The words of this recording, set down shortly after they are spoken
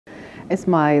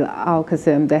Ismail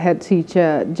Alkasim, the head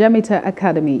teacher, Jimeta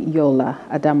Academy Yola,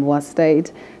 Adamawa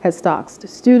State, has tasked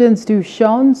students to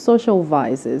shun social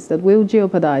vices that will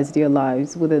jeopardize their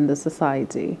lives within the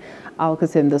society.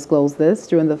 Alkasim disclosed this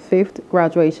during the 5th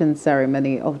graduation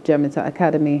ceremony of Jimeta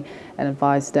Academy and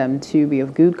advised them to be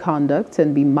of good conduct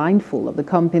and be mindful of the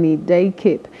company they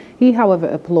keep. He, however,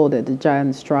 applauded the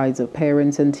giant strides of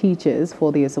parents and teachers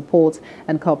for their support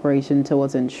and cooperation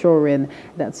towards ensuring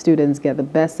that students get the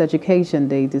best education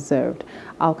they deserved.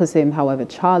 Alkasim, however,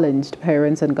 challenged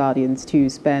parents and guardians to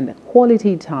spend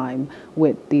quality time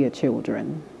with their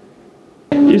children.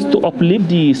 Is to uplift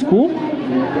the school,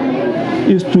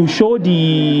 is to show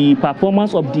the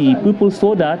performance of the people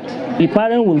so that the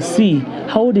parent will see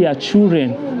how their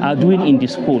children are doing in the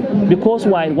school. Because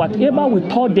whatever we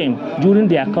taught them during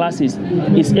their classes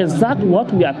is exactly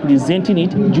what we are presenting it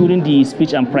during the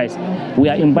speech and prize. We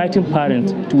are inviting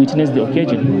parents to witness the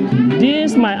occasion.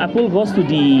 This, my appeal goes to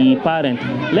the parent.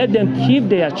 Let them keep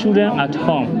their children at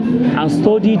home and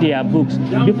study their books,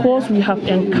 because we have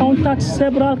encountered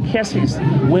several cases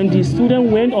when the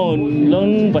student went on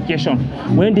long vacation.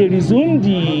 When they resume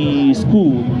the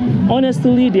school,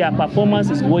 honestly, their performance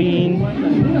is going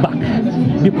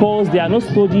back because they are not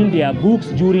studying their books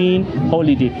during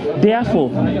holiday. Therefore,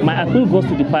 my appeal goes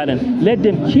to the parents. Let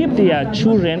them keep their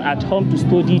children at home to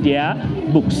study their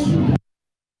books.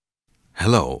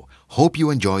 Hello, hope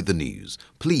you enjoyed the news.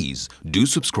 Please do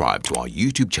subscribe to our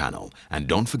YouTube channel and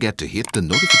don't forget to hit the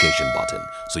notification button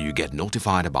so you get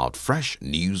notified about fresh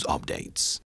news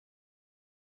updates.